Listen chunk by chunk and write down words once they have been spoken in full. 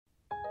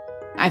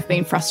I've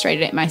been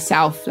frustrated at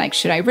myself, like,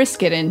 should I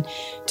risk it and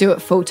do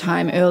it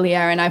full-time earlier?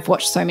 And I've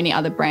watched so many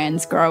other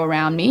brands grow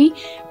around me.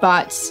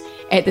 But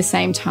at the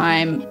same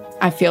time,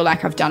 I feel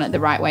like I've done it the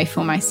right way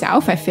for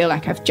myself. I feel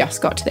like I've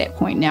just got to that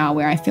point now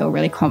where I feel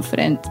really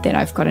confident that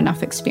I've got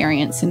enough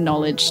experience and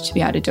knowledge to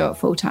be able to do it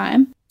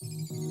full-time.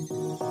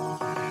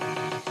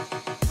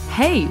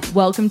 Hey,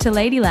 welcome to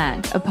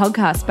Ladyland, a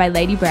podcast by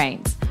Lady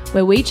Brains,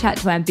 where we chat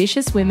to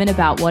ambitious women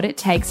about what it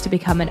takes to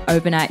become an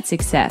overnight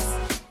success.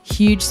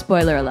 Huge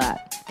spoiler alert,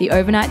 the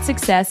overnight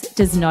success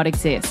does not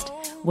exist.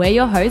 We're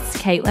your hosts,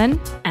 Caitlin,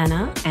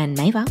 Anna, and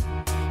Maeva.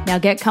 Now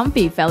get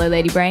comfy, fellow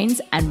Lady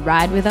Brains, and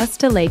ride with us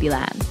to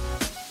Ladyland.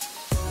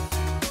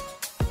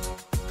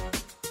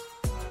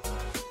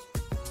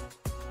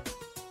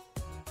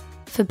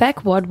 For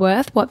Beck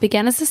Wadworth, what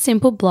began as a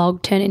simple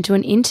blog turned into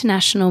an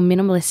international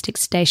minimalistic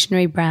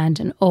stationery brand,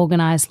 an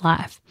Organised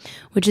Life,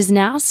 which is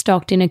now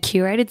stocked in a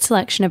curated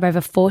selection of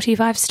over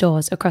 45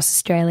 stores across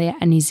Australia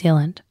and New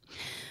Zealand.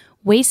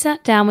 We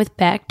sat down with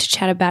Beck to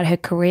chat about her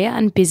career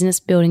and business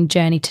building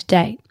journey to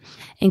date,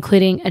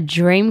 including a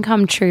dream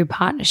come true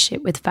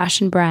partnership with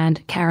fashion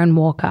brand Karen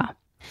Walker.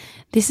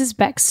 This is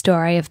Beck's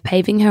story of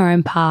paving her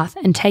own path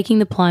and taking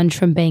the plunge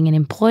from being an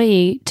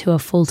employee to a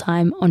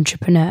full-time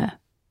entrepreneur.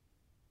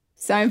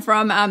 So I'm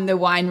from the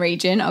wine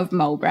region of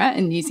Marlborough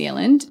in New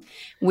Zealand,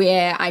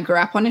 where I grew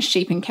up on a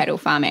sheep and cattle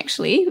farm,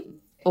 actually.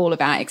 All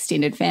of our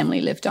extended family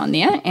lived on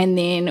there. And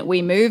then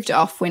we moved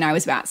off when I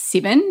was about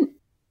 7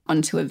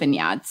 onto a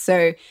vineyard.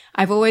 So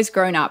I've always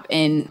grown up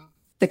in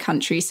the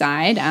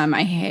countryside.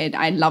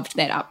 I loved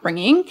that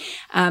upbringing.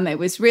 It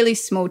was really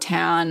small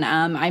town.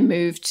 I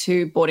moved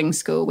to boarding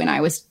school when I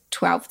was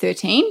 12,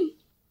 13.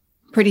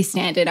 Pretty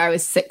standard. I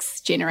was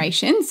 6th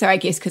generation. So I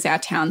guess because our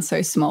town's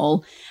so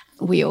small,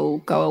 we all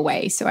go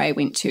away. So I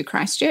went to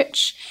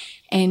Christchurch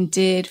and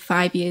did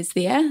 5 years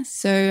there.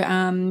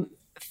 So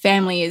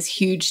family is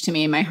huge to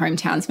me, and my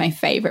hometown's my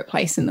favorite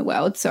place in the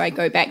world. So I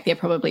go back there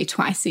probably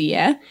twice a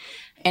year.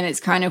 And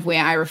it's kind of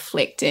where I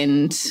reflect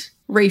and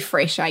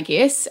refresh, I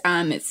guess.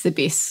 It's the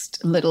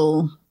best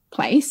little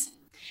place.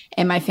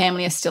 And my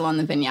family are still on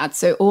the vineyard.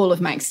 So all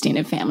of my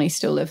extended family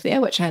still live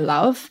there, which I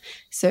love.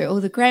 So all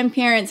the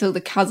grandparents, all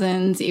the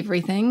cousins,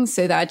 everything.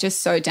 So they're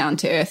just so down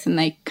to earth, and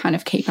they kind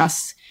of keep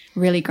us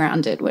really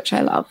grounded, which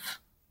I love.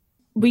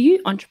 Were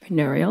you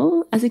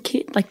entrepreneurial as a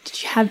kid? Like,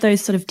 did you have those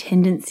sort of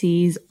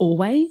tendencies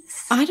always?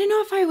 I don't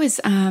know if I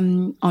was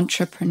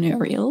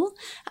entrepreneurial.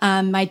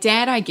 My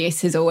dad, I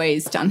guess, has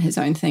always done his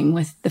own thing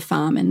with the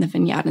farm and the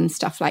vineyard and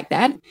stuff like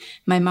that.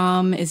 My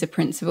mom is a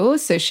principal,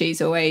 so she's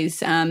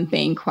always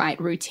been quite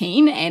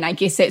routine. And I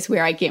guess that's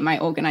where I get my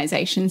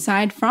organisation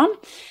side from.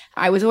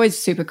 I was always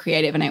super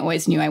creative, and I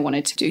always knew I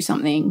wanted to do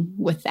something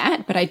with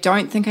that. But I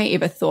don't think I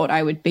ever thought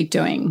I would be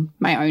doing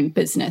my own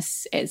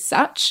business as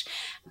such.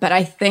 But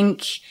I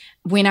think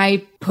when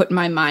I put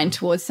my mind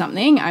towards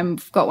something,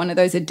 I've got one of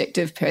those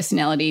addictive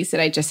personalities that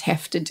I just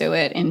have to do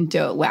it and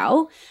do it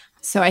well.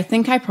 So I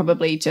think I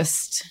probably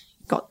just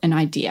got an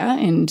idea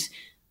and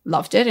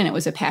loved it, and it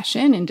was a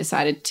passion, and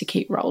decided to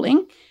keep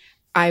rolling.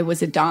 I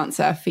was a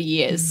dancer for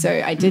years. So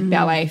I did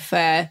ballet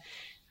for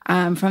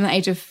from the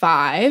age of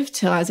 5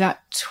 till I was about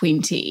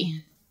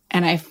 20.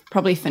 And I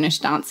probably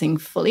finished dancing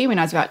fully when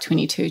I was about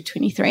 22,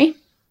 23.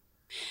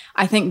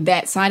 I think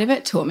that side of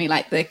it taught me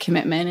like the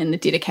commitment and the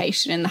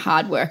dedication and the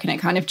hard work, and it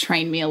kind of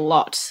trained me a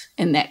lot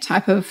in that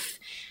type of,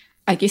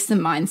 I guess, the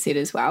mindset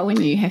as well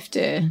when you have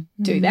to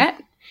do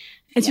that.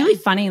 It's really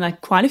funny,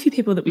 like quite a few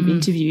people that we've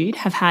interviewed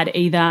have had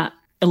either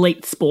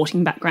elite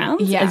sporting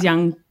backgrounds as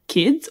young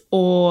kids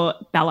or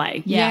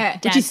ballet.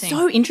 Which is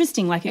so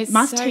interesting. Like it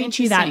must so teach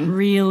you that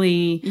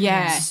really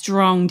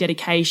strong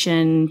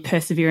dedication,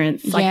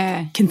 perseverance,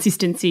 like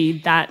consistency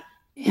that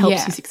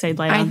helps you succeed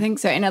later. I think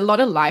so. And a lot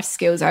of life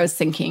skills, I was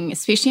thinking,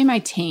 especially in my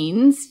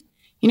teens,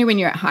 you know, when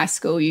you're at high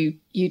school,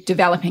 you're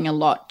developing a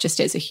lot just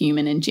as a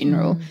human in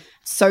general,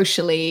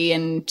 socially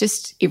and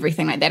just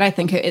everything like that. I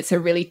think it's a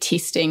really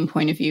testing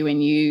point of view when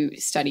you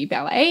study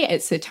ballet.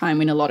 It's a time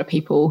when a lot of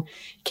people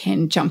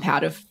can jump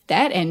out of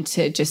that and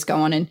to just go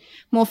on and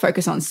more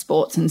focus on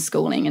sports and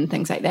schooling and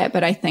things like that.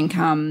 But I think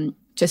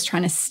just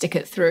trying to stick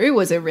it through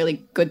was a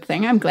really good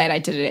thing. I'm glad I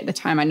did it at the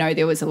time. I know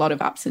there was a lot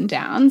of ups and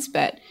downs,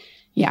 but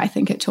yeah, I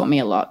think it taught me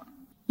a lot.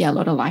 Yeah, a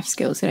lot of life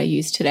skills that I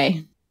use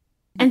today.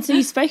 And so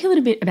you spoke a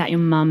little bit about your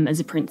mum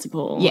as a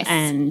principal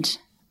and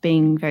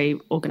being very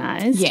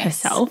organised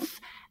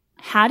herself.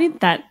 How did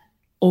that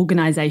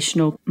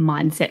organisational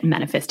mindset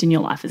manifest in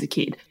your life as a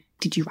kid?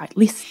 Did you write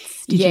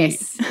lists?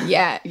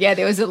 Yeah,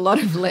 there was a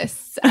lot of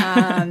lists.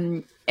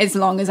 As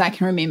long as I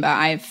can remember,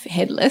 I've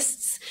had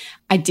lists.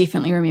 I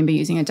definitely remember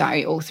using a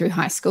diary all through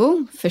high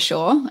school, for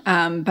sure.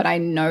 But I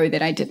know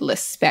that I did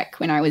lists back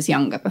when I was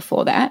younger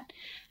before that.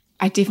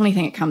 I definitely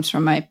think it comes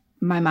from my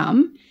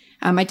mum.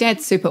 My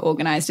dad's super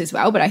organised as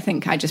well, but I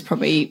think I just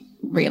probably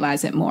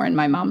realise it more in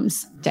my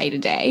mum's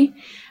day-to-day.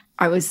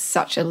 I was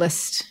such a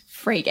list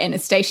freak and a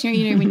stationery,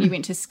 you know, when you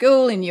went to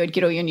school and you would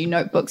get all your new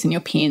notebooks and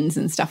your pens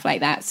and stuff like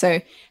that.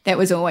 So that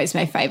was always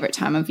my favourite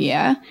time of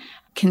year.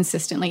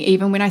 consistently.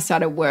 Even when I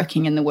started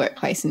working in the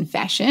workplace in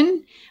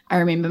fashion, I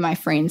remember my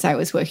friends, I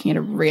was working at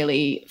a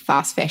really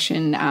fast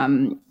fashion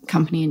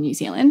company in New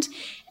Zealand,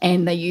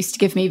 and they used to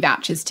give me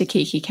vouchers to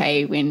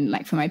KKK when,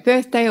 like, for my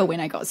birthday or when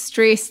I got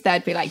stressed.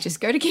 They'd be like, just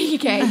go to KKK,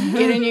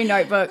 get a new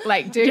notebook,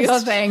 like, do your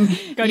thing.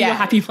 Go to your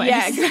happy place.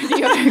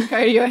 Yeah,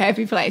 go to your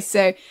happy place.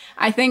 So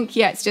I think,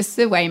 it's just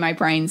the way my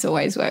brain's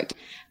always worked.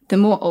 The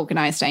more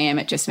organized I am,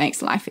 it just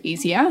makes life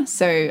easier.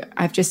 So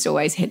I've just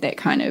always had that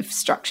kind of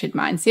structured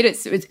mindset.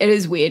 It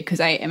is weird because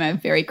I am a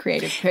very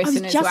creative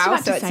person as well.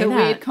 So it's a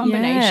weird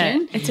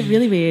combination. Yeah. It's a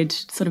really weird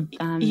sort of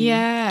two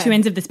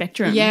ends of the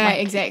spectrum. Yeah, like,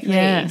 exactly.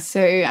 Yeah.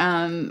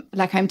 So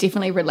like, I'm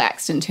definitely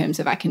relaxed in terms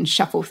of I can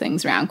shuffle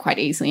things around quite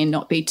easily and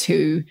not be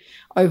too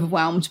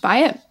overwhelmed by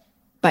it.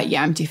 But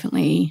yeah,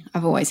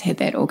 I've always had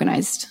that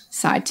organized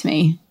side to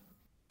me.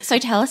 So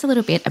tell us a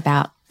little bit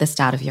about the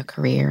start of your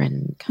career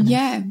and kind of...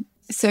 Yeah.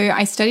 So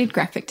I studied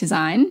graphic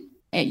design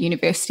at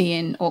university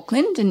in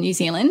Auckland in New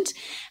Zealand,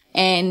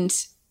 and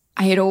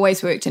I had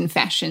always worked in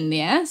fashion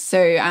there.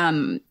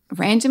 So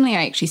randomly,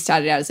 I actually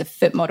started out as a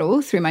fit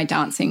model through my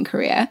dancing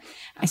career.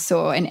 I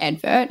saw an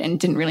advert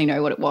and didn't really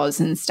know what it was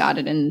and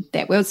started in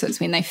that world. So it's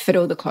when they fit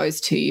all the clothes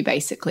to you,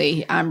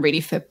 basically, ready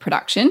for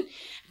production.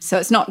 So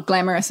it's not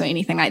glamorous or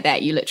anything like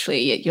that.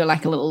 You're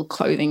like a little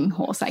clothing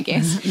horse, I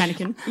guess.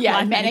 Mannequin. Yeah,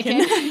 live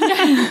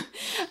mannequin.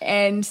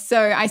 And so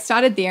I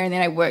started there, and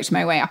then I worked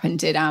my way up and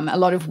did a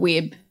lot of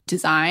web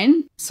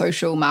design,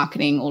 social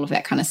marketing, all of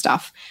that kind of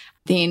stuff.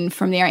 Then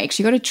from there, I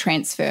actually got a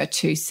transfer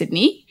to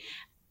Sydney.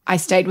 I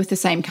stayed with the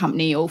same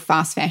company, all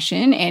fast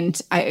fashion, and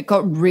I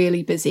got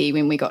really busy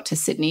when we got to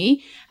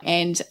Sydney.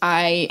 And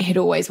I had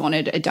always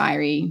wanted a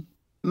diary,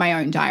 my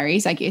own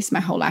diaries, I guess. My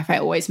whole life, I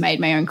always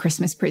made my own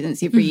Christmas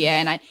presents every year.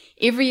 And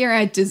every year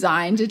I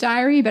designed a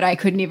diary, but I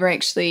could never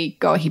actually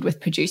go ahead with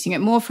producing it,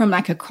 more from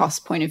like a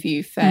cost point of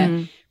view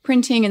for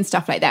printing and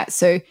stuff like that.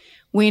 So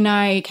when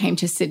I came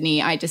to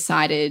Sydney, I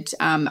decided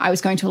I was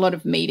going to a lot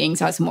of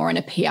meetings. I was more in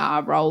a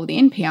PR role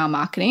then, PR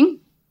marketing.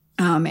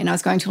 And I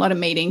was going to a lot of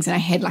meetings, and I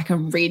had like a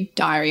red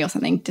diary or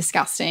something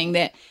disgusting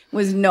that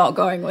was not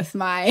going with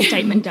my...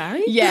 Statement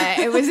diary?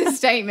 Yeah, it was a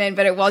statement,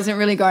 but it wasn't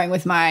really going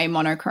with my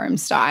monochrome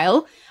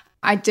style.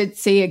 I did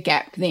see a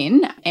gap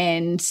then,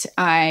 and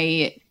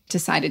I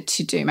decided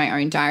to do my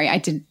own diary. I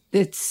did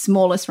the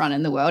smallest run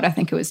in the world. I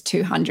think it was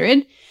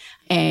 200,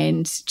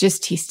 and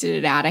just tested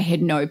it out. I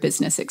had no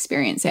business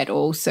experience at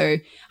all. So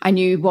I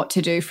knew what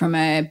to do from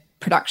a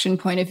production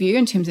point of view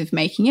in terms of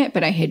making it,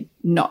 but I had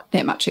not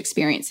that much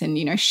experience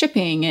in,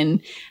 shipping and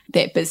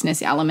that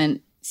business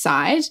element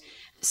side.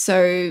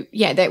 So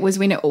yeah, that was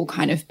when it all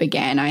kind of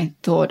began. I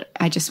thought,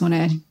 I just want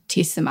to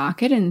test the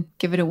market and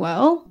give it a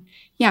whirl.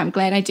 Yeah, I'm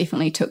glad I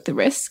definitely took the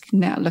risk.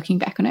 Now looking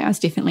back on it, I was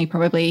definitely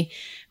probably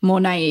more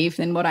naive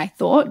than what I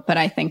thought, but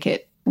I think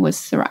it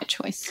was the right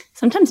choice.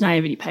 Sometimes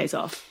naivety pays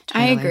off.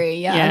 Totally. I agree.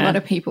 Yeah. A lot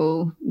of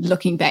people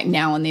looking back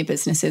now on their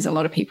businesses, a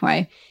lot of people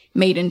I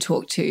meet and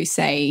talk to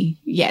say,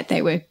 yeah,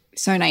 they were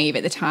so naive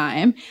at the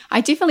time. I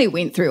definitely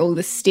went through all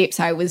the steps.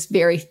 I was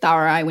very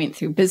thorough. I went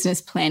through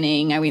business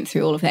planning. I went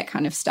through all of that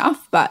kind of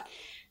stuff. But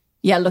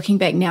yeah, looking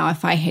back now,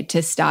 if I had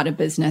to start a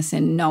business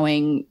and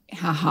knowing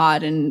how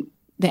hard and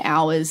the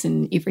hours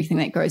and everything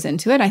that goes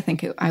into it, I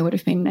think I would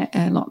have been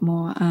a lot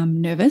more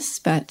nervous.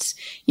 But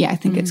yeah, I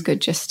think it's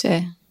good just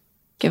to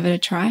give it a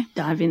try.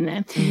 Dive in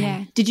there.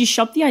 Yeah. Did you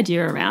shop the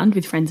idea around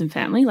with friends and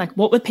family? Like,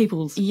 what were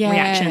people's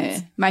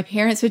reactions? My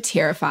parents were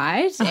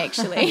terrified,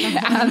 actually.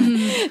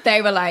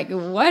 They were like,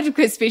 what?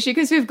 Especially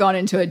because we've gone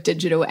into a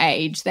digital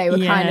age. They were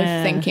kind of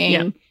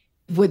thinking,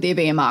 would there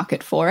be a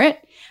market for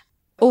it?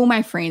 All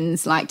my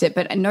friends liked it,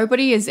 but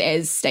nobody is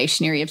as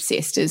stationery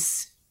obsessed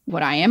as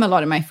what I am. A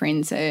lot of my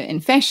friends are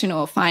in fashion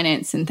or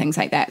finance and things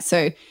like that.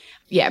 So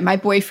yeah, my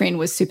boyfriend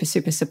was super,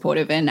 super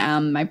supportive,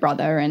 and my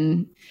brother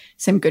and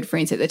some good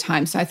friends at the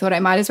time. So I thought I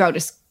might as well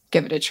just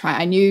give it a try.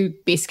 I knew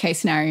best case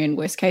scenario and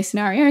worst case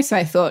scenario. So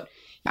I thought,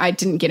 I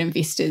didn't get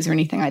investors or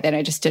anything like that.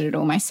 I just did it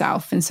all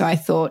myself. And so I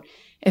thought,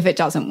 if it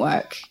doesn't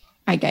work,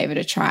 I gave it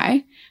a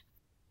try.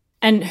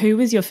 And who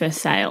was your first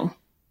sale?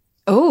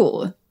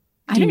 Oh,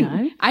 I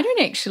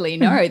don't actually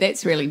know.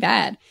 That's really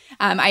bad.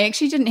 I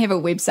actually didn't have a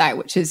website,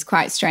 which is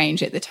quite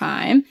strange at the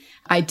time.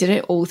 I did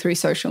it all through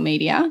social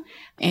media,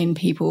 and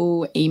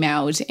people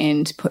emailed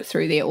and put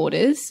through their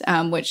orders,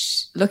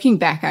 which looking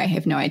back, I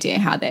have no idea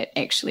how that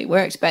actually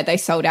worked, but they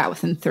sold out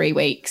within 3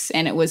 weeks,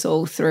 and it was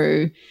all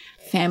through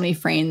family,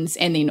 friends,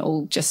 and then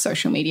all just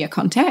social media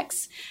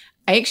contacts.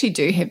 I actually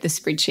do have the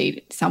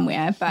spreadsheet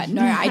somewhere, but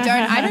no, I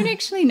don't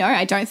actually know.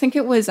 I don't think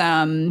it was,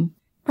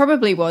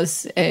 probably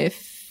was a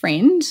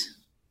friend.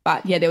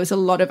 But yeah, there was a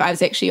lot of, I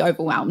was actually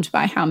overwhelmed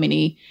by how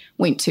many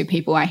went to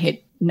people I had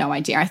no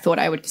idea. I thought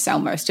I would sell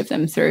most of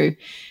them through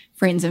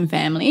friends and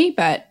family,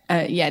 but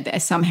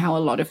somehow a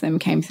lot of them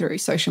came through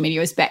social media.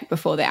 It was back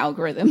before the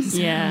algorithms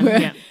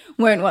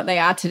weren't what they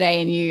are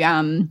today,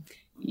 and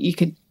you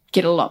could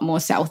get a lot more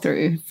sell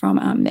through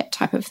from that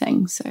type of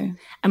thing. So,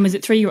 and was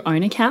it through your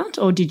own account,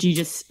 or did you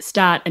just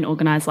start an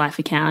Organised Life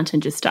account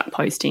and just start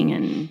posting?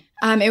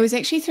 And it was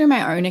actually through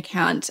my own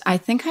account. I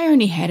think I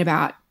only had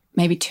about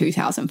maybe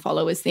 2,000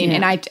 followers then.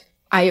 And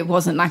I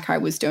wasn't like I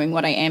was doing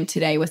what I am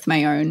today with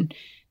my own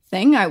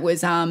thing. I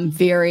was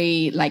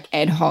very like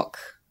ad hoc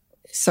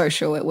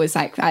social. It was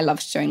like I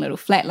loved doing little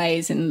flat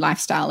lays and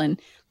lifestyle and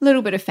a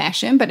little bit of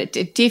fashion, but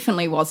it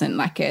definitely wasn't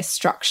like a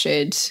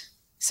structured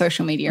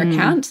social media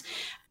account.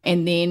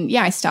 And then,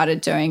 I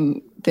started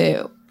doing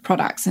the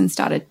products and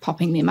started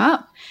popping them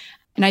up.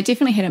 And I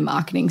definitely had a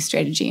marketing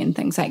strategy and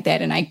things like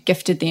that. And I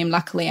gifted them.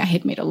 Luckily, I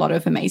had met a lot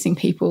of amazing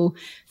people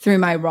through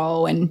my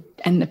role in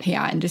the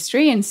PR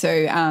industry. And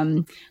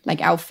so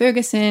like Al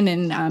Ferguson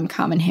and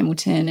Carmen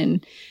Hamilton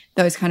and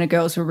those kind of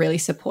girls were really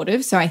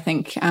supportive. So I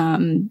think,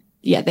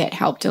 that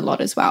helped a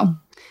lot as well.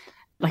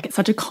 Like it's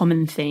such a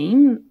common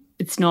theme.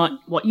 It's not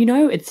what you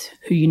know, it's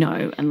who you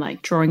know, and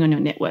like drawing on your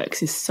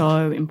networks is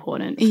so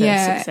important for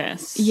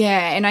success.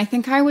 Yeah, and I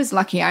think I was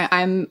lucky.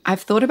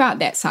 I've thought about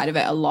that side of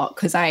it a lot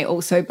because I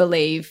also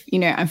believe,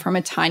 I'm from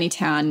a tiny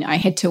town. I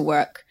had to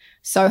work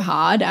so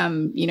hard.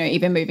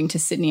 Even moving to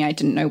Sydney, I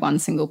didn't know one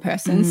single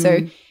person. So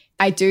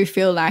I do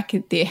feel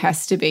like there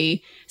has to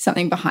be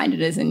something behind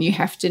it, and you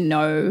have to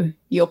know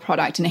your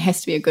product, and it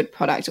has to be a good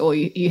product, or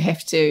you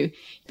have to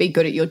be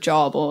good at your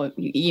job, or,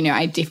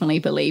 I definitely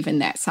believe in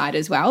that side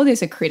as well.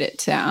 There's a credit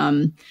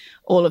to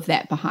all of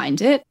that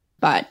behind it.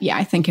 But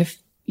I think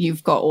if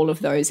you've got all of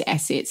those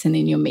assets and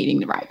then you're meeting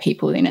the right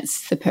people, then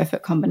it's the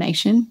perfect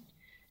combination.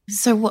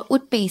 So what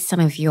would be some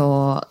of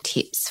your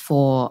tips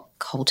for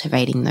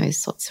cultivating those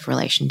sorts of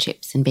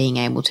relationships and being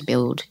able to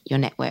build your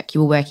network?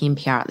 You were working in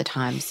PR at the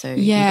time, so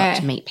you got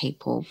to meet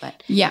people.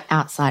 But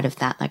outside of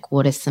that, like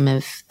what are some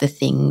of the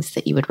things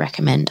that you would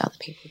recommend other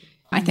people do?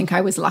 I think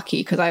I was lucky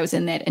because I was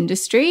in that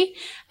industry,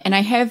 and I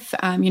have,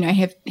 I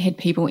have had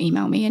people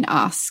email me and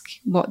ask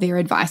what their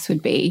advice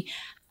would be.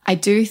 I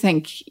do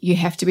think you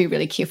have to be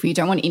really careful. You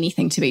don't want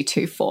anything to be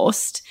too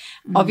forced.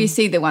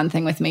 Obviously, the one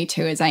thing with me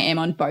too is I am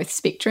on both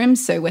spectrums.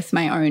 So with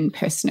my own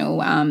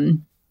personal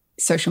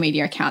social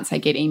media accounts, I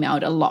get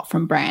emailed a lot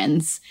from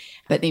brands.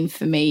 But then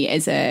for me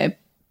as a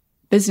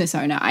business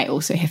owner, I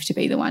also have to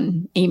be the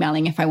one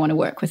emailing if I want to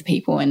work with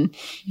people and,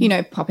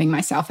 popping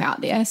myself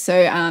out there.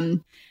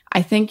 So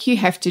I think you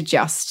have to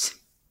just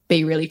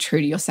be really true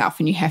to yourself,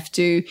 and you have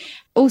to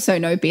also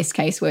know best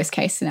case, worst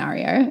case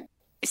scenario.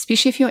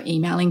 Especially if you're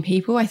emailing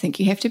people, I think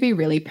you have to be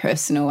really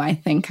personal. I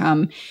think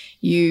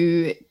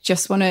you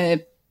just want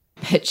to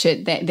pitch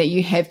it that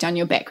you have done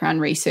your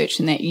background research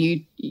and that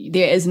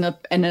there is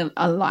an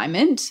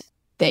alignment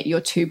that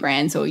your two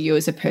brands or you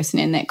as a person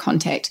in that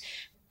contact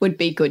would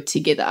be good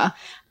together.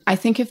 I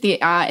think if there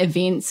are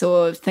events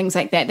or things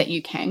like that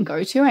you can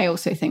go to, I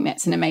also think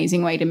that's an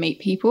amazing way to meet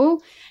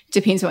people.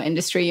 Depends what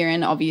industry you're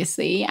in,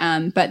 obviously.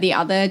 But the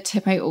other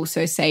tip I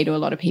also say to a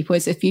lot of people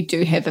is if you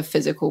do have a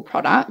physical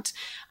product,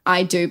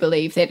 I do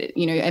believe that,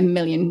 a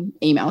million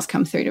emails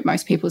come through to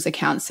most people's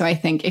accounts. So I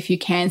think if you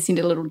can send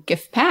a little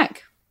gift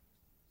pack,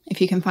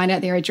 if you can find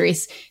out their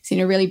address,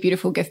 send a really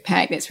beautiful gift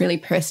pack that's really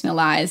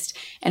personalized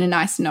and a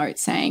nice note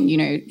saying,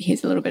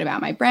 here's a little bit about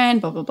my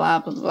brand, blah, blah, blah,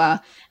 blah, blah.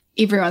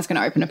 Everyone's going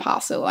to open a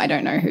parcel. I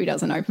don't know who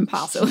doesn't open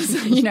parcels.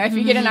 If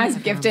you get a nice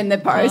gift in the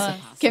post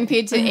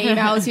compared to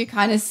emails, you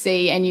kind of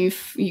see and you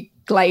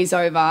glaze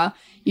over.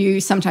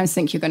 You sometimes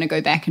think you're going to go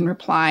back and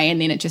reply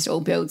and then it just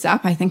all builds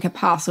up. I think a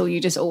parcel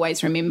you just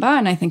always remember.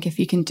 And I think if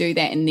you can do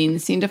that and then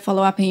send a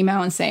follow-up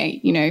email and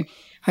say,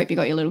 hope you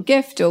got your little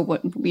gift or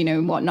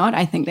whatnot,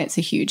 I think that's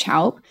a huge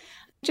help.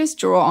 Just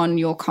draw on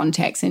your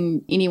contacts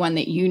and anyone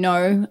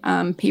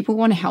that people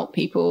want to help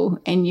people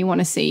and you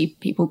want to see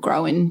people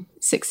grow and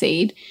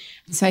succeed.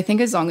 So I think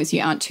as long as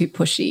you aren't too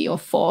pushy or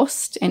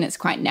forced and it's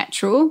quite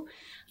natural,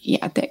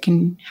 that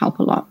can help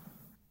a lot.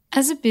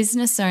 As a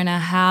business owner,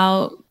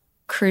 how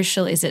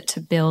crucial is it to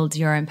build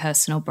your own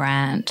personal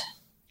brand?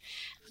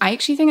 I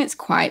actually think it's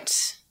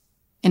quite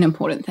an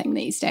important thing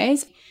these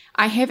days.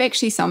 I have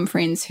actually some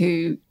friends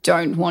who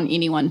don't want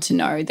anyone to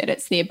know that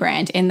it's their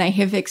brand, and they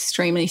have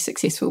extremely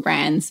successful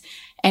brands,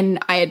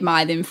 and I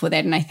admire them for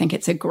that, and I think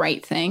it's a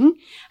great thing.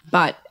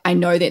 But I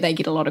know that they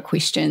get a lot of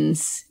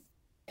questions.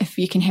 If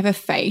you can have a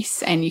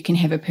face and you can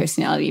have a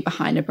personality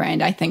behind a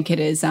brand, I think it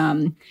is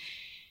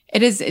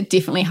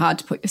definitely hard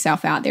to put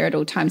yourself out there at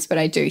all times, but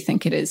I do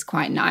think it is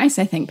quite nice.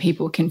 I think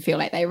people can feel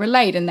like they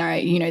relate and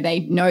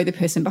they know the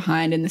person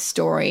behind and the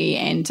story,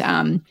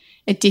 and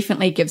it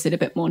definitely gives it a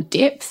bit more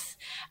depth.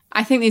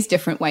 I think there's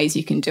different ways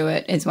you can do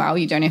it as well.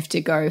 You don't have to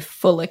go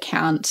full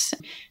account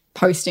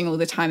posting all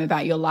the time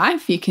about your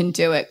life. You can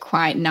do it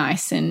quite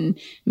nice and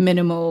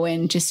minimal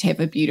and just have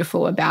a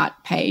beautiful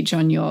about page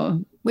on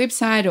your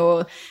website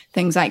or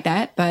things like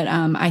that. But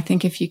I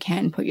think if you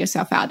can put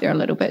yourself out there a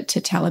little bit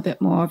to tell a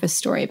bit more of a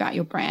story about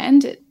your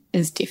brand, it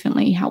is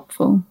definitely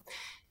helpful.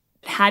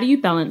 How do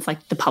you balance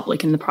like the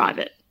public and the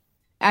private?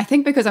 I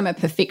think because I'm a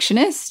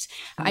perfectionist,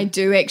 I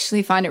do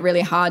actually find it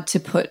really hard to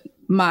put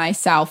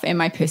myself and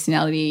my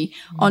personality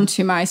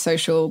onto my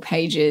social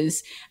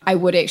pages. I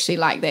would actually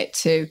like that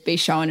to be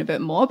shown a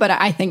bit more, but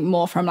I think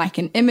more from like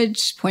an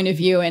image point of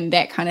view and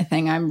that kind of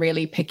thing, I'm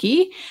really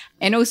picky.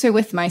 And also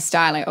with my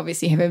style, I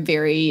obviously have a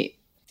very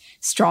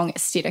strong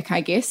aesthetic,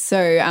 I guess.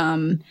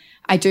 So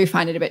I do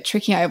find it a bit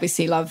tricky. I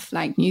obviously love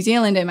like New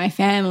Zealand and my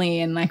family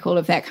and like all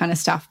of that kind of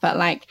stuff, but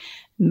like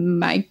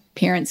my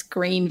parents'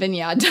 green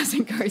vineyard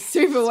doesn't go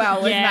super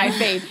well with my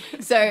feed.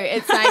 So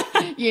it's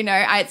like, you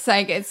know,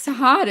 it's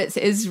hard. It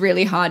is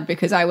really hard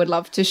because I would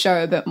love to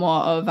show a bit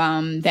more of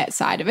that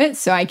side of it.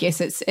 So I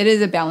guess it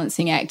is a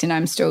balancing act, and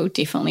I'm still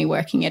definitely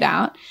working it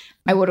out.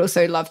 I would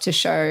also love to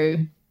show,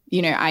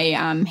 you know, I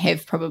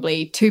have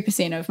probably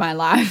 2% of my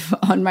life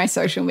on my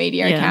social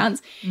media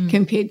accounts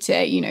compared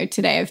to, you know,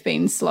 today I've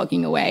been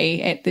slogging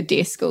away at the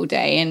desk all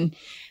day and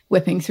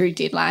whipping through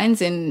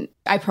deadlines, and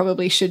I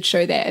probably should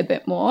show that a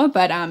bit more.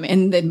 But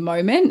in the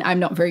moment, I'm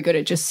not very good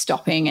at just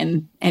stopping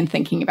and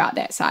thinking about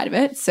that side of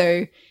it.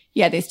 So,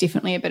 yeah, there's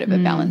definitely a bit of a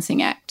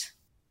balancing act.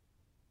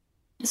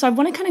 So I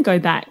want to kind of go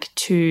back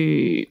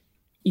to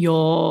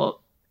your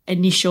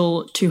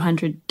initial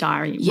 200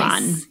 diary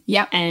run.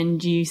 Yep.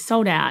 And you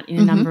sold out in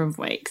a number of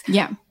weeks.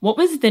 Yeah. What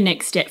was the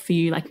next step for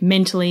you, like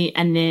mentally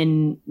and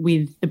then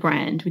with the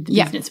brand, with the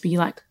business? Were you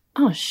like,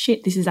 oh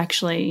shit, this is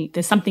actually,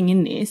 there's something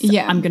in this.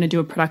 Yeah. I'm going to do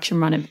a production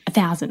run of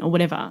 1,000 or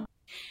whatever.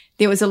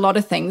 There was a lot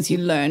of things you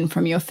learn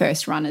from your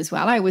first run as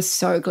well. I was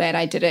so glad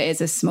I did it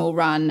as a small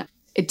run.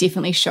 It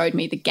definitely showed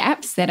me the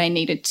gaps that I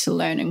needed to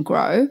learn and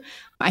grow.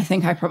 I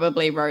think I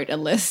probably wrote a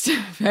list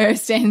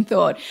first and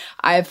thought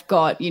I've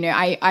got, you know,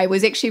 I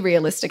was actually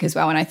realistic as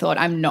well. And I thought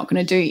I'm not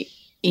going to do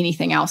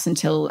anything else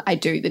until I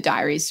do the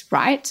diaries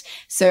right.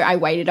 So I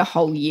waited a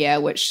whole year,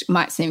 which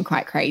might seem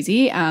quite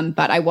crazy,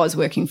 but I was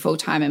working full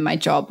time and my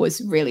job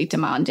was really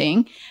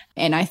demanding.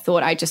 And I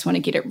thought I just want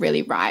to get it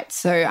really right.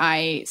 So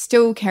I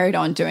still carried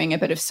on doing a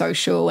bit of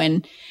social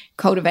and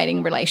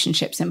cultivating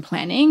relationships and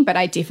planning, but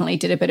I definitely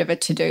did a bit of a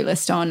to-do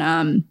list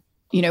on,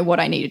 you know, what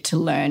I needed to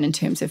learn in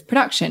terms of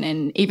production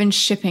and even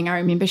shipping. I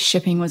remember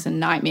shipping was a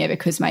nightmare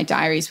because my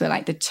diaries were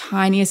like the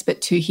tiniest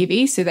bit too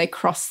heavy. So they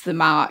crossed the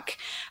mark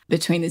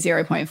between the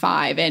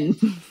 0.5 and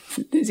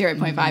the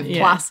 0.5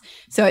 plus.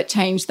 So it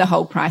changed the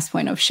whole price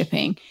point of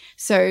shipping.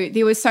 So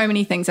there were so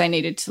many things I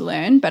needed to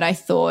learn, but I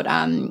thought,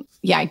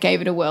 I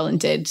gave it a whirl and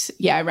did,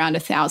 around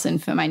 1,000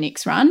 for my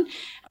next run.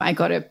 I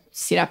got to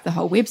set up the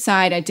whole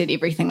website. I did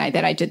everything like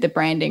that. I did the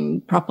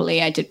branding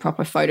properly. I did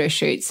proper photo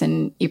shoots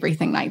and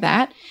everything like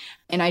that.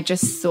 And I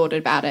just thought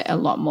about it a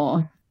lot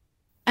more.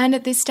 And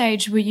at this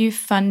stage, were you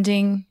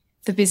funding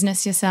the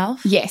business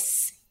yourself?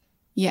 Yes.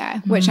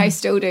 Yeah, which I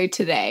still do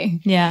today.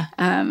 Yeah.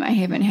 I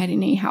haven't had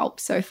any help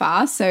so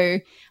far. So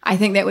I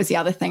think that was the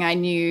other thing I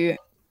knew,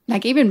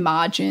 like even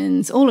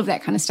margins, all of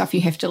that kind of stuff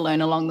you have to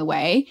learn along the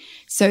way.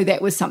 So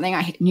that was something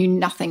I knew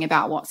nothing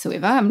about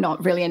whatsoever. I'm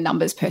not really a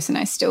numbers person.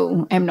 I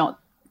still am not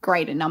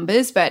great at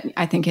numbers, but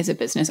I think as a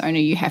business owner,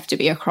 you have to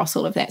be across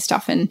all of that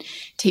stuff and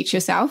teach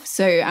yourself.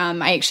 So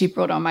I actually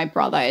brought on my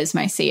brother as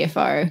my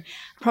CFO,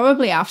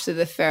 probably after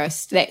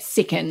that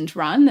second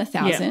run,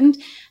 1,000.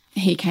 Yeah.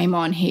 He came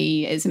on.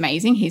 He is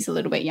amazing. He's a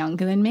little bit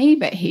younger than me,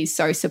 but he's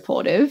so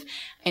supportive.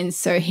 And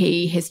so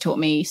he has taught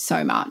me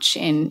so much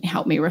and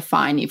helped me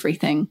refine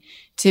everything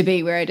to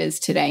be where it is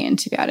today and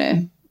to be able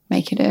to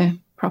make it a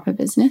proper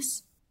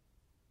business.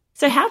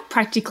 So how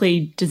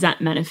practically does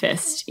that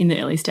manifest in the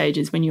early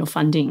stages when you're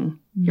funding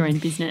your own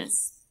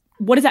business?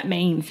 What does that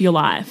mean for your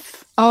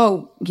life?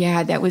 Oh,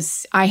 yeah,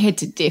 I had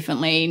to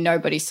definitely,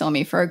 nobody saw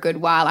me for a good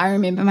while. I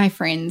remember my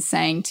friends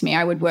saying to me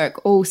I would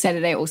work all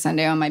Saturday, all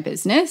Sunday on my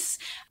business.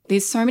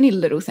 There's so many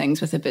little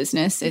things with a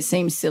business. It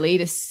seems silly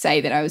to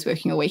say that I was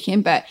working a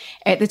weekend, but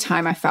at the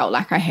time I felt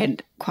like I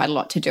had quite a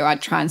lot to do.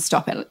 I'd try and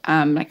stop at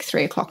like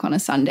 3:00 on a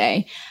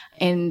Sunday,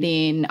 and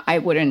then I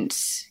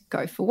wouldn't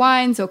go for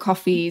wines or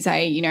coffees.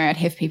 I'd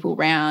have people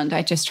round.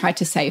 I just tried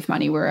to save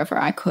money wherever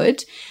I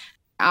could.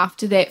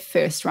 After that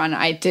first run,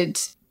 I did,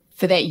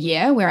 for that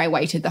year where I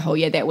waited the whole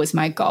year, that was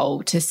my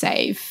goal, to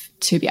save,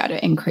 to be able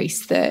to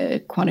increase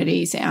the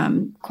quantities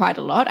quite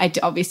a lot. I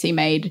obviously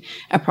made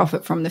a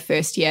profit from the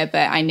first year,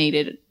 but I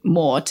needed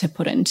more to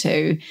put in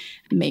to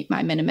meet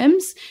my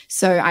minimums.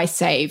 So I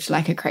saved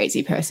like a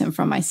crazy person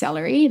from my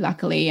salary,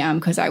 luckily,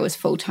 because I was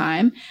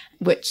full-time,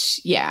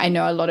 which, I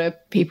know a lot of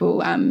people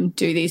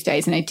do these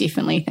days, and I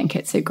definitely think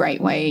it's a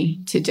great way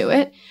to do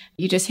it.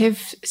 You just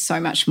have so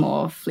much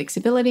more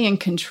flexibility and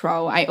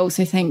control. I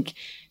also think,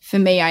 for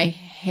me, I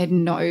had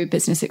no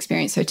business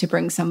experience, so to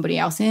bring somebody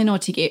else in or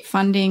to get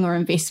funding or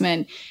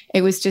investment,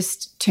 it was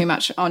just too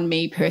much on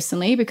me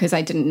personally, because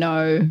I didn't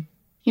know,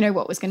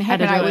 what was going to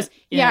happen.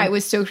 I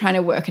was still trying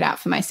to work it out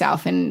for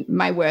myself, and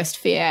my worst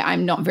fear,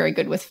 I'm not very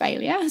good with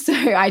failure, so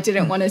I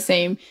didn't want to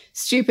seem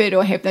stupid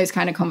or have those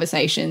kind of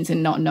conversations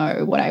and not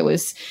know what I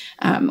was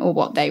or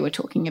what they were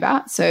talking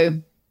about. So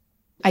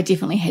I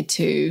definitely had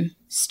to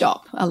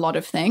stop a lot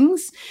of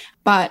things,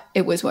 but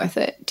it was worth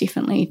it,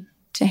 definitely,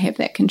 to have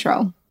that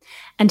control.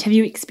 And have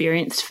you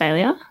experienced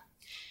failure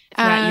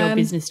throughout your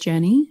business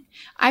journey?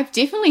 I've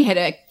definitely had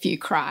a few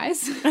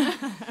cries.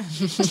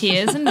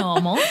 Tears are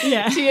normal.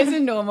 Yeah. Tears are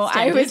normal.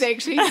 I was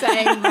actually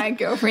saying, my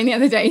girlfriend the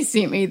other day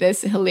sent me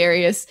this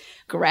hilarious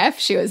graph.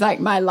 She was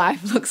like, my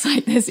life looks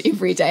like this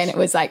every day. And it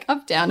was like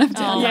up, down, up,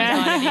 down. Oh,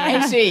 yeah.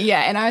 Actually,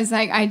 yeah. And I was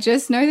like, I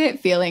just know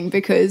that feeling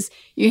because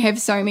you have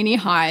so many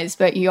highs,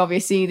 but you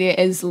obviously there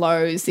is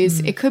lows.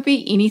 It could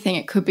be anything.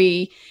 It could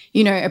be,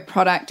 you know, a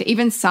product,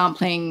 even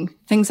sampling,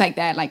 things like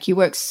that. Like you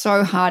work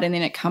so hard and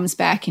then it comes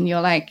back and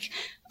you're like,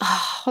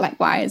 oh, like,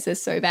 why is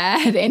this so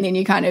bad? And then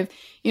you kind of,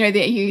 you know,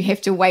 that you have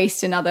to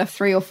waste another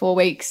 3 or 4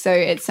 weeks. So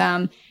it's,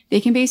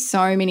 there can be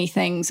so many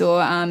things, or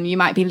you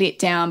might be let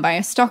down by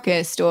a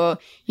stockist, or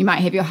you might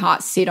have your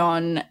heart set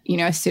on, you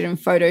know, a certain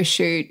photo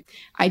shoot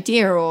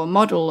idea or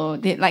model, or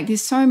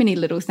there's so many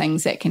little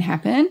things that can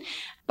happen.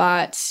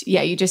 But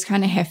yeah, you just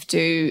kind of have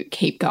to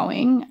keep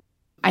going.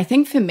 I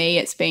think for me,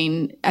 it's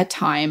been a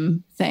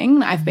time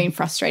thing. I've been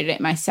frustrated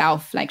at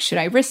myself. Like, should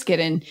I risk it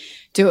and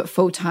do it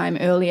full time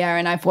earlier?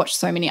 And I've watched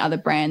so many other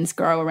brands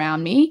grow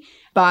around me.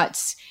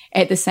 But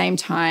at the same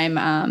time,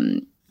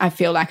 I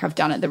feel like I've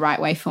done it the right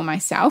way for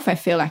myself. I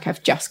feel like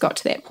I've just got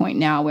to that point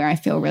now where I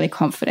feel really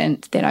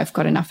confident that I've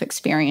got enough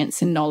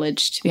experience and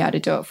knowledge to be able to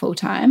do it full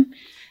time.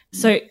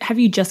 So have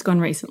you just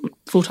gone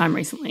full time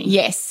recently?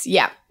 Yes.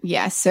 Yeah.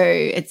 So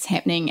it's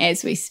happening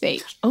as we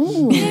speak.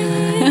 Oh,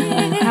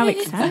 how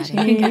exciting.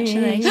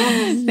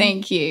 Congratulations.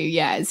 Thank you.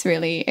 Yeah, it's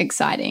really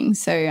exciting.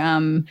 So,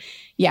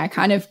 I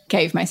kind of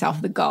gave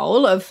myself the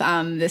goal of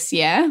this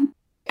year.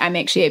 I'm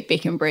actually at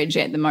Beck Bridge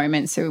at the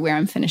moment, so where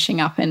I'm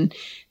finishing up, and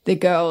the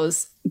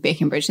girls, Beck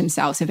Bridge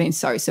themselves, have been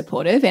so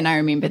supportive. And I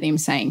remember them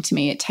saying to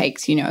me, it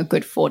takes, you know, a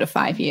good 4 to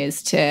 5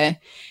 years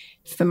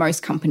for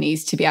most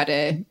companies to be able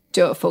to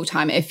do it full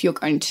time if you're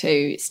going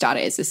to start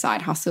it as a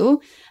side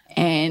hustle.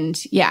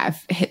 And yeah,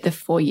 I've hit the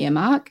 4-year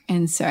mark.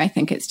 And so I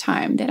think it's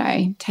time that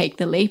I take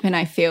the leap, and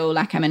I feel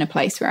like I'm in a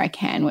place where I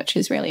can, which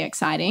is really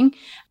exciting.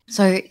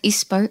 So you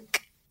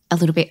spoke a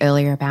little bit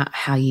earlier about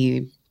how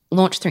you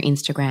launched through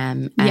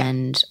Instagram,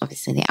 and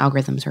obviously the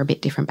algorithms were a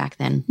bit different back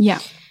then. Yeah.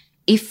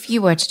 If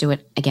you were to do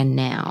it again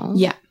now,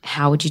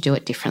 how would you do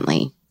it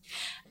differently?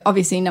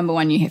 Obviously, number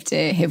one, you have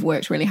to have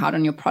worked really hard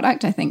on your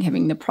product. I think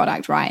having the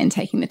product right and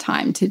taking the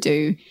time to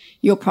do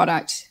your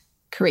product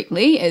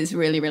correctly is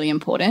really, really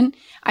important.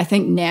 I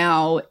think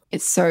now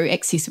it's so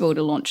accessible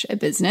to launch a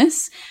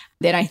business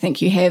that I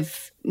think you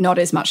have not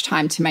as much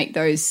time to make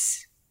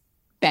those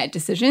bad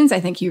decisions. I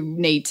think you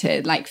need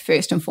to, like,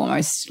 first and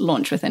foremost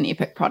launch with an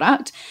epic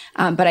product.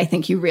 But I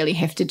think you really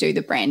have to do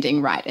the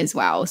branding right as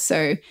well.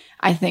 So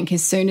I think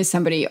as soon as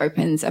somebody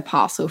opens a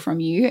parcel from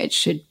you, it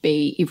should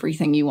be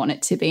everything you want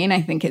it to be. And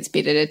I think it's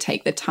better to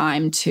take the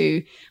time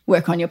to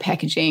work on your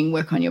packaging,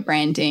 work on your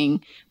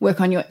branding,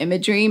 work on your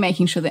imagery,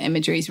 making sure the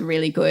imagery is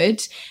really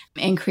good,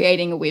 and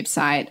creating a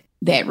website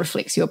that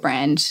reflects your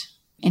brand,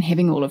 and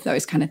having all of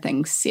those kind of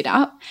things set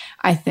up.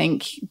 I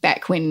think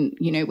back when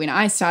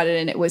I started,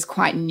 and it was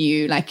quite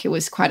new, like it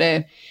was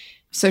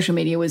social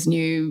media was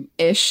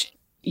new-ish,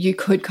 you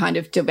could kind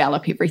of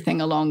develop everything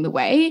along the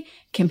way,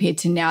 compared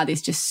to now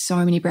there's just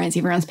so many brands.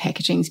 Everyone's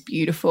packaging's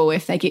beautiful.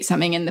 If they get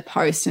something in the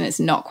post and it's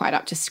not quite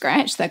up to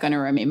scratch, they're going to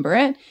remember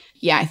it.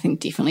 Yeah, I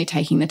think definitely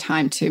taking the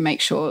time to make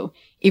sure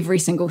every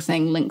single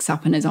thing links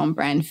up and is on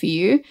brand for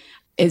you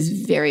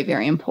is very,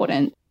 very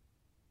important.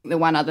 The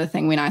one other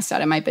thing, when I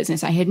started my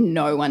business, I had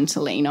no one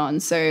to lean on.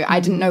 So I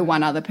didn't know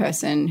one other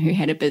person who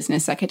had a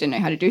business. Like, I didn't know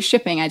how to do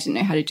shipping. I didn't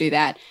know how to do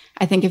that.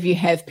 I think if you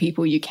have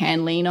people you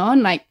can lean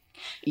on, like,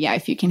 yeah,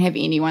 if you can have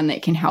anyone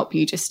that can help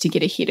you just to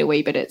get ahead a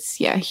wee bit, it's,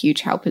 a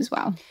huge help as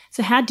well.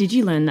 So how did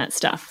you learn that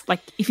stuff? Like,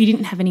 if you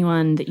didn't have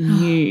anyone that you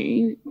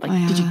knew,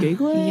 like, did you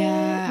Google it?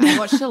 Yeah, I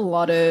watched a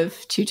lot of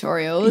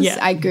tutorials. Yeah.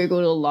 I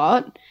Googled a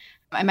lot.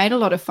 I made a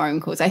lot of phone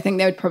calls. I think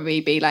there would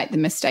probably be, like, the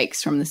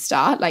mistakes from the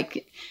start,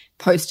 like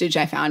postage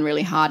I found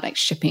really hard, like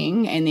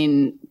shipping, and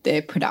then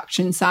the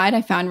production side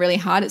I found really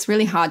hard. It's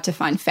really hard to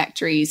find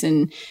factories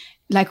and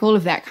like all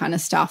of that kind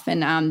of stuff.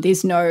 And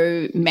there's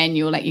no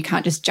manual, like you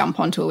can't just jump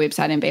onto a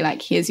website and be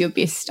like, here's your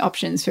best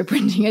options for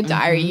printing a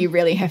diary. You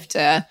really have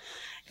to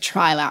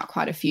trial out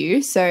quite a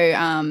few. So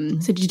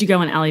did you go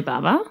on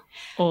Alibaba?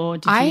 Or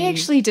did I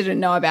actually didn't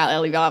know about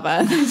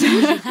Alibaba.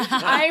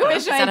 I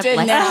wish I did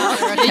now.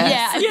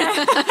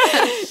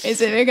 Yeah.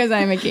 Is it because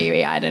I'm a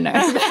Kiwi? I don't know.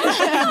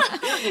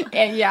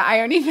 And yeah,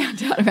 I only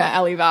found out about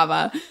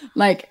Alibaba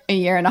like a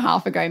year and a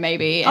half ago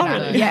maybe. And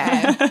really?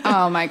 Yeah.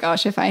 Oh my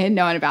gosh, if I had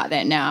known about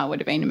that now, it would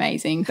have been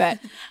amazing. But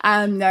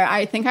no,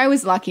 I think I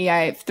was lucky.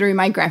 Through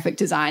my graphic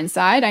design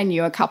side, I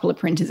knew a couple of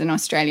printers in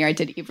Australia. I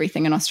did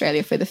everything in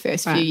Australia for the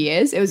first few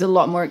years. It was a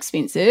lot more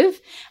expensive,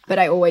 but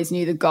I always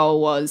knew the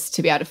goal was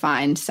to be able to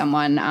find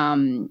someone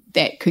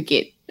that could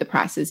get the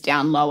prices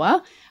down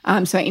lower.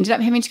 So I ended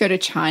up having to go to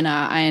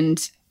China,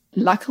 and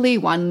luckily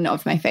one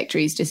of my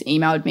factories just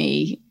emailed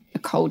me a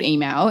cold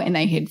email, and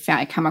they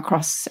had come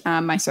across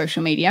my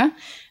social media.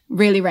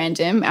 Really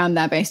random.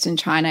 They're based in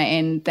China,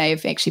 and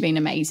they've actually been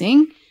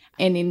amazing.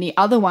 And then the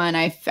other one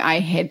I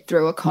had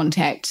through a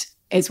contact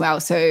as well.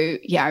 So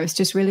yeah, I was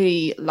just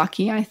really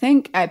lucky, I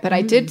think. But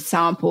I did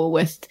sample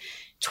with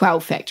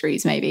 12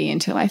 factories maybe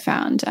until I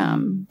found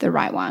the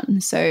right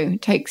one. So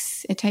it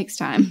takes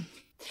time.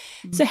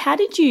 So how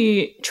did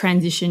you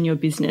transition your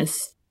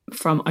business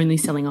from only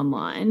selling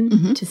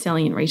online to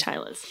selling in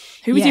retailers?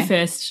 Who was your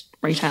first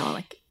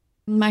retailer?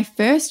 My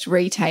first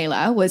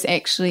retailer was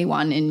actually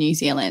one in New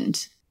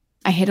Zealand.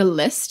 I had a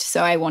list,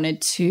 so I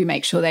wanted to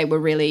make sure they were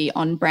really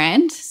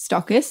on-brand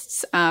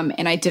stockists,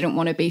 and I didn't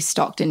want to be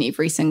stocked in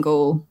every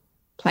single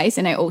place.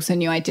 And I also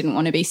knew I didn't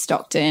want to be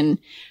stocked in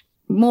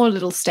more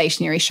little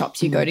stationery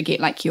shops you go to get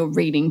like your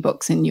reading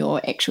books and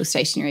your actual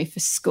stationery for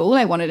school.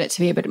 I wanted it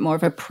to be a bit more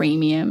of a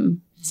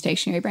premium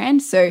stationery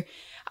brand. So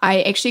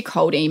I actually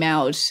cold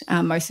emailed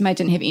most of them. I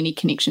didn't have any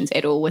connections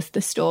at all with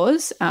the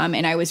stores,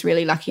 and I was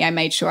really lucky. I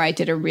made sure I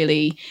did a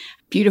really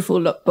beautiful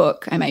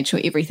lookbook. I made sure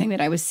everything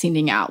that I was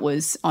sending out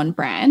was on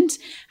brand.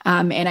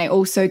 And I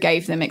also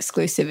gave them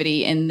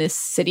exclusivity in the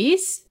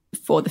cities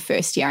for the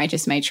first year. I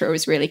just made sure it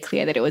was really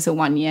clear that it was a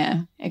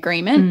 1-year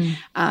agreement.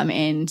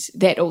 And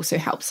that also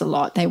helps a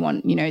lot. They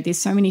want, there's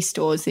so many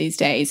stores these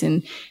days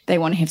and they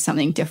want to have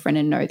something different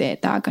and know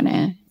that they're going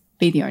to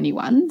be the only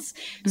ones.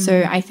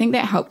 So I think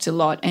that helped a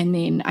lot. And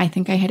then I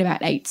think I had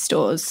about 8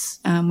 stores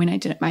when I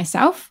did it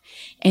myself.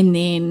 And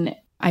then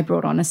I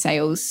brought on a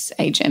sales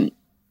agent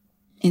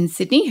in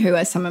Sydney who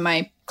are some of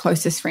my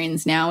closest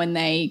friends now, and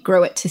they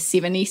grew it to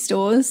 70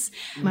 stores,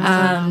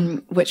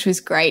 which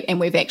was great. And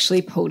we've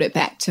actually pulled it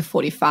back to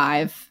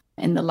 45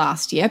 in the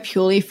last year,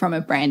 purely from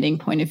a branding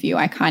point of view.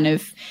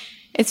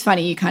 It's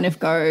funny, you kind of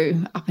go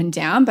up and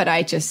down, but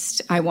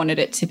I wanted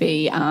it to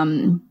be,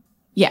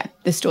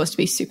 the stores to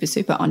be super,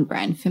 super on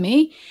brand for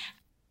me.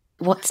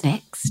 What's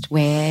next?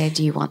 Where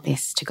do you want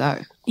this to go?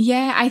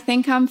 Yeah, I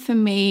think for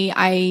me,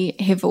 I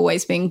have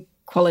always been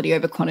quality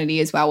over quantity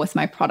as well with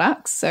my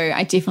products. So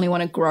I definitely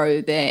want to grow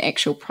the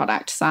actual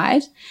product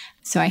side.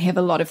 So I have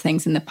a lot of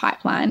things in the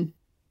pipeline.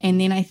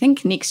 And then I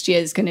think next year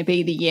is going to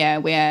be the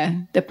year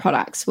where the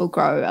products will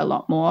grow a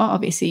lot more.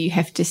 Obviously, you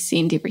have to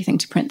send everything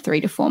to print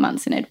 3 to 4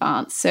 months in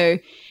advance. So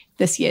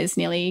this year's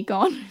nearly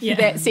gone for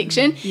that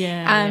section.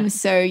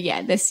 So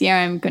this year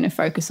I'm going to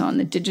focus on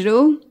the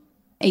digital.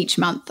 Each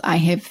month I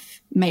have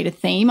made a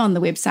theme on the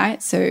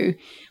website. So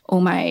all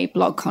my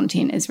blog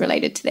content is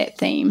related to that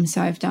theme.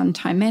 So I've done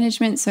time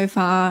management so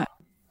far,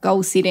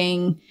 goal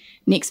setting,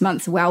 next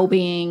month's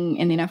well-being,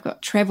 and then I've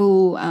got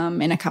travel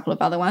and a couple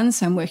of other ones.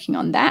 So I'm working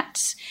on that,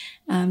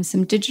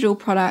 some digital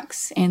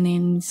products, and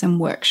then some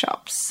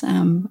workshops.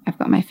 I've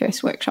got my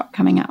first workshop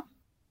coming up.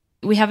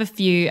 We have a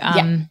few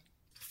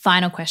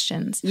final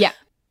questions. Yeah.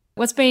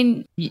 What's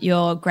been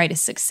your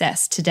greatest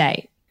success to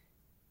date?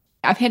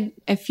 I've had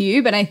a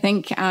few, but I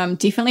think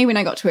definitely when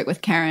I got to work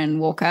with Karen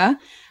Walker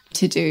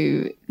to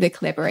do the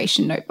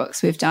collaboration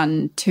notebooks, we've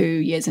done 2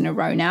 years in a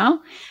row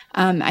now.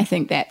 I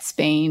think that's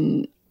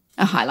been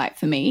a highlight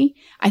for me.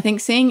 I think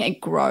seeing it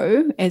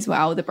grow as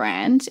well, the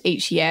brand,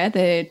 each year,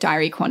 the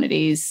diary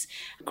quantities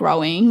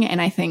growing,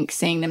 and I think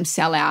seeing them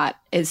sell out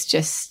is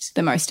just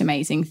the most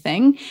amazing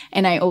thing.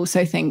 And I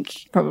also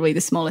think probably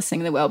the smallest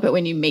thing in the world, but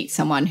when you meet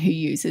someone who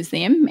uses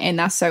them and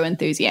they're so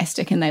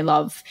enthusiastic and they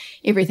love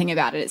everything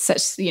about it, it's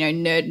such,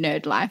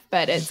 nerd life,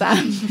 but it's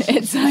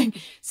it's like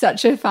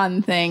such a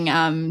fun thing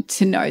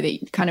to know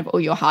that kind of all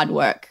your hard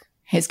work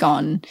has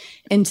gone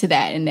into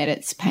that and that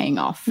it's paying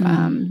off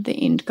the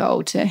end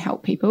goal to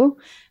help people.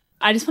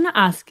 I just want to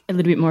ask a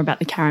little bit more about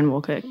the Karen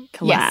Walker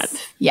collab.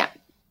 Yes. Yeah.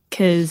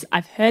 Because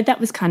I've heard that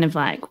was kind of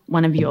like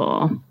one of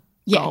your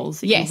goals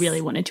that you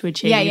really wanted to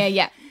achieve.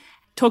 Yeah.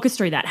 Talk us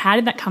through that. How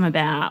did that come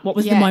about? What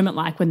was the moment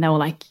like when they were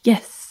like,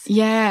 yes?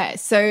 Yeah.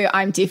 So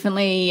I'm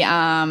definitely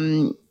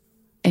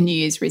a New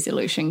Year's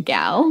resolution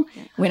gal.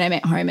 When I'm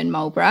at home in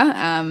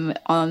Marlborough,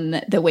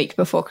 on the week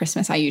before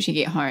Christmas, I usually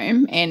get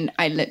home and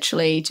I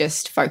literally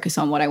just focus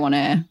on what I want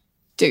to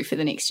do for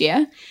the next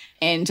year.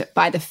 And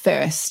by the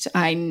 1st,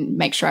 I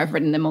make sure I've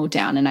written them all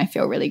down and I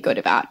feel really good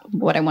about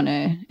what I want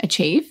to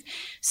achieve.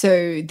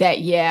 So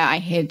that year I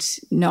had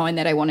known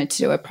that I wanted to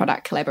do a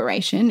product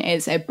collaboration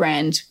as a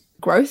brand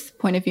growth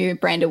point of view,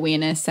 brand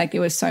awareness. Like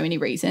there were so many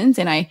reasons,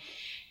 and I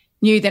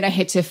knew that I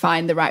had to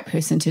find the right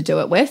person to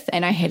do it with.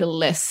 And I had a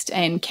list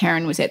and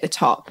Karen was at the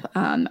top.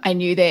 I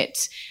knew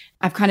that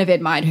I've kind of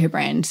admired her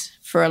brand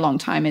for a long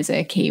time as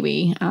a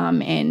Kiwi.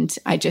 And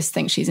I just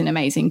think she's an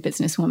amazing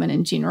businesswoman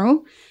in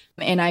general.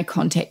 And I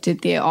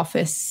contacted their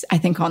office, I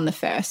think on the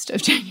 1st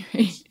of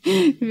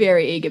January,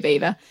 very eager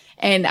beaver.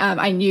 And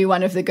I knew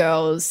one of the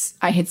girls,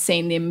 I had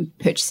seen them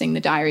purchasing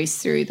the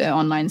diaries through the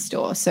online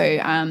store. So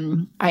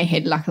I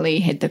had luckily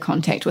had the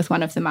contact with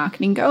one of the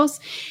marketing girls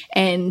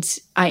and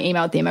I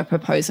emailed them a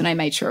proposal and I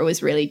made sure it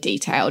was really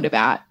detailed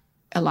about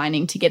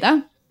aligning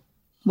together,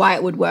 why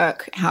it would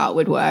work, how it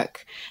would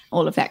work,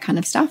 all of that kind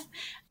of stuff.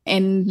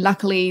 And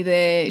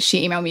luckily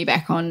she emailed me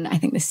back on, I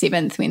think the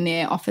 7th when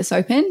their office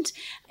opened.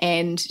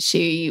 And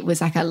she was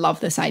like, I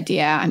love this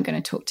idea. I'm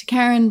going to talk to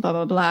Karen, blah,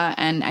 blah, blah.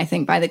 And I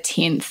think by the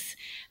 10th,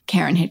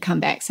 Karen had come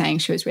back saying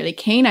she was really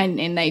keen.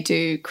 And they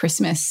do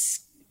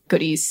Christmas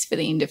goodies for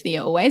the end of the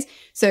year always.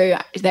 So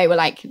they were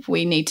like,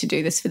 we need to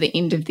do this for the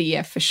end of the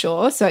year for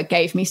sure. So it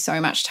gave me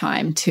so much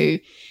time to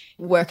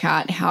work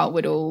out how it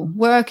would all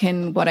work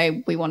and what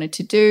we wanted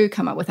to do,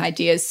 come up with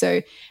ideas.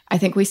 So I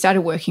think we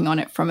started working on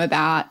it from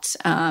about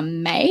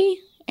May,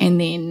 and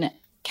then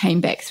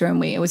came back through,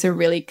 and it was a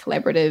really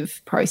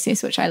collaborative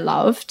process, which I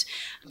loved.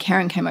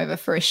 Karen came over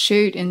for a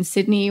shoot in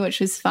Sydney,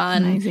 which was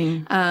fun.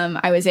 Amazing.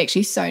 I was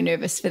actually so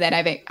nervous for that.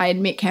 I had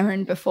met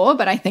Karen before,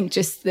 but I think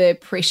just the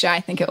pressure,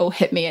 I think it all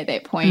hit me at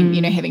that point,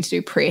 having to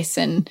do press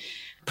and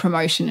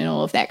promotion and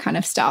all of that kind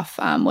of stuff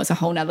was a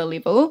whole nother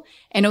level.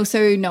 And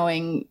also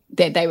knowing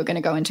that they were going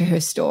to go into her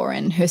store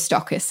and her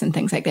stockists and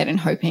things like that, and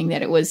hoping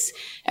that it was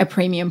a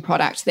premium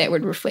product that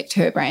would reflect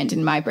her brand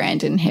and my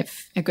brand and have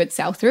a good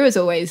sell through is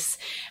always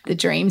the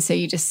dream. So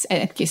I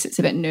guess it's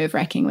a bit nerve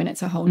wracking when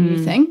it's a whole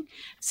new thing.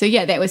 So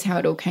yeah, that was how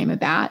it all came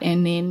about.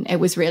 And then it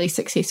was really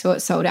successful.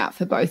 It sold out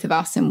for both of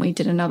us, and we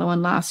did another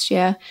one last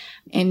year.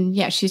 And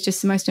yeah, she's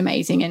just the most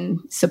amazing and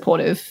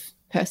supportive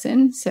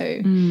person. So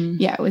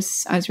yeah, I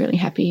was really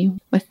happy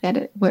with that.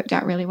 It worked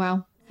out really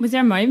well. Was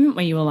there a moment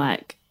where you were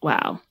like,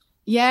 wow,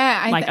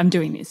 yeah, I'm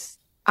doing this?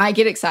 I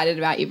get excited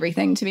about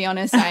everything, to be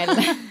honest. I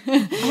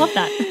love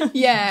that.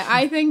 Yeah,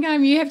 I think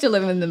you have to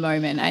live in the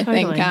moment. I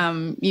think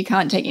you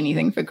can't take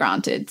anything for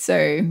granted.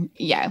 So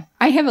yeah,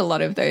 I have a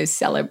lot of those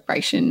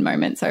celebration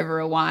moments over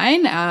a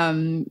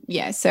wine.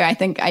 Yeah, so I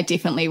think I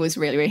definitely was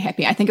really, really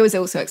happy. I think it was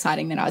also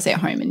exciting that I was at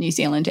home in New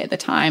Zealand at the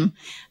time.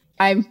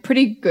 I'm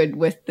pretty good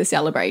with the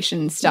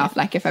celebration stuff.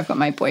 Like if I've got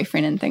my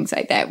boyfriend and things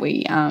like that,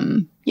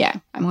 I'm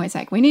always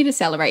like, we need to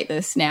celebrate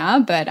this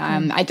now. But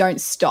I don't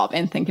stop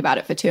and think about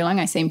it for too long.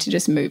 I seem to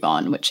just move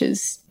on, which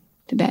is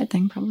the bad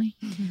thing probably.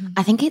 Mm-hmm.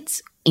 I think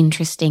it's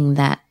interesting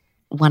that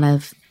one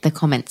of the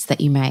comments that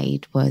you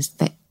made was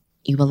that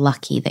you were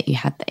lucky that you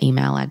had the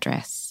email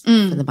address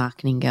for the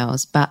marketing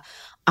girls. But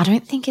I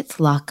don't think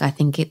it's luck. I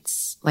think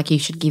it's like you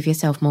should give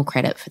yourself more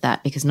credit for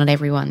that, because not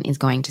everyone is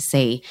going to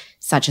see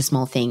such a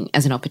small thing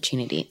as an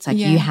opportunity. It's like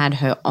you had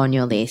her on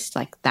your list,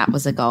 like that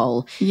was a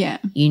goal. Yeah.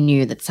 You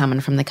knew that someone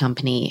from the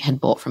company had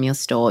bought from your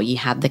store. You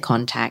had the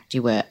contact.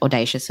 You were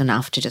audacious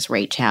enough to just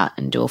reach out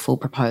and do a full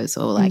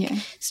proposal. Like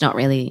it's not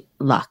really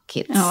luck.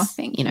 It's,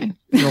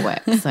 your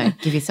work. So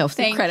give yourself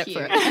some credit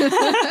for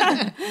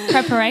it.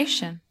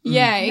 Preparation.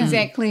 Yeah,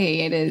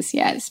 exactly. It is.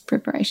 Yeah, it's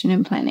preparation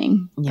and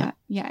planning. Yeah. But,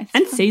 yeah.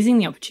 And seizing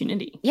the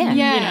opportunity. Yeah.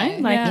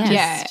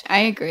 Yeah. I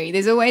agree.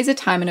 There's always a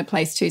time and a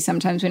place too.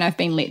 Sometimes when I've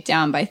been let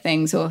down by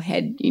things or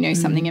had,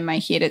 something in my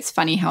head, it's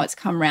funny how it's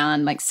come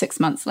around like 6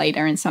 months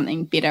later and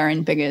something better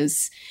and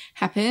bigger's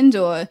happened,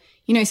 or,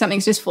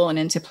 something's just fallen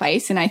into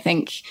place. And I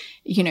think,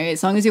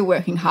 as long as you're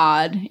working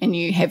hard and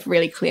you have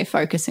really clear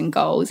focus and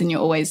goals and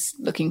you're always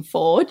looking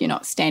forward, you're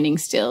not standing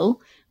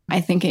still,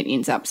 I think it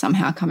ends up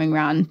somehow coming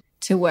around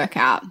to work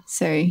out.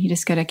 So you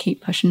just got to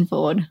keep pushing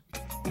forward.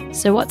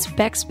 So what's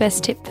Beck's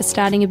best tip for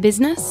starting a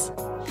business?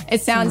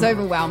 It sounds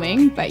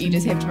overwhelming, but you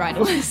just have to write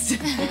a list.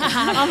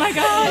 Oh my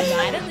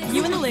God.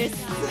 You and the list.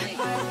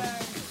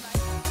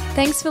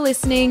 Thanks for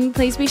listening.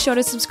 Please be sure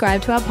to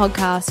subscribe to our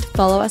podcast,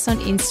 follow us on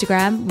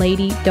Instagram,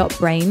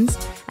 lady.brains,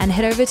 and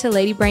head over to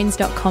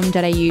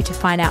ladybrains.com.au to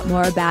find out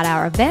more about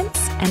our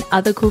events and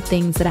other cool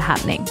things that are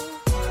happening.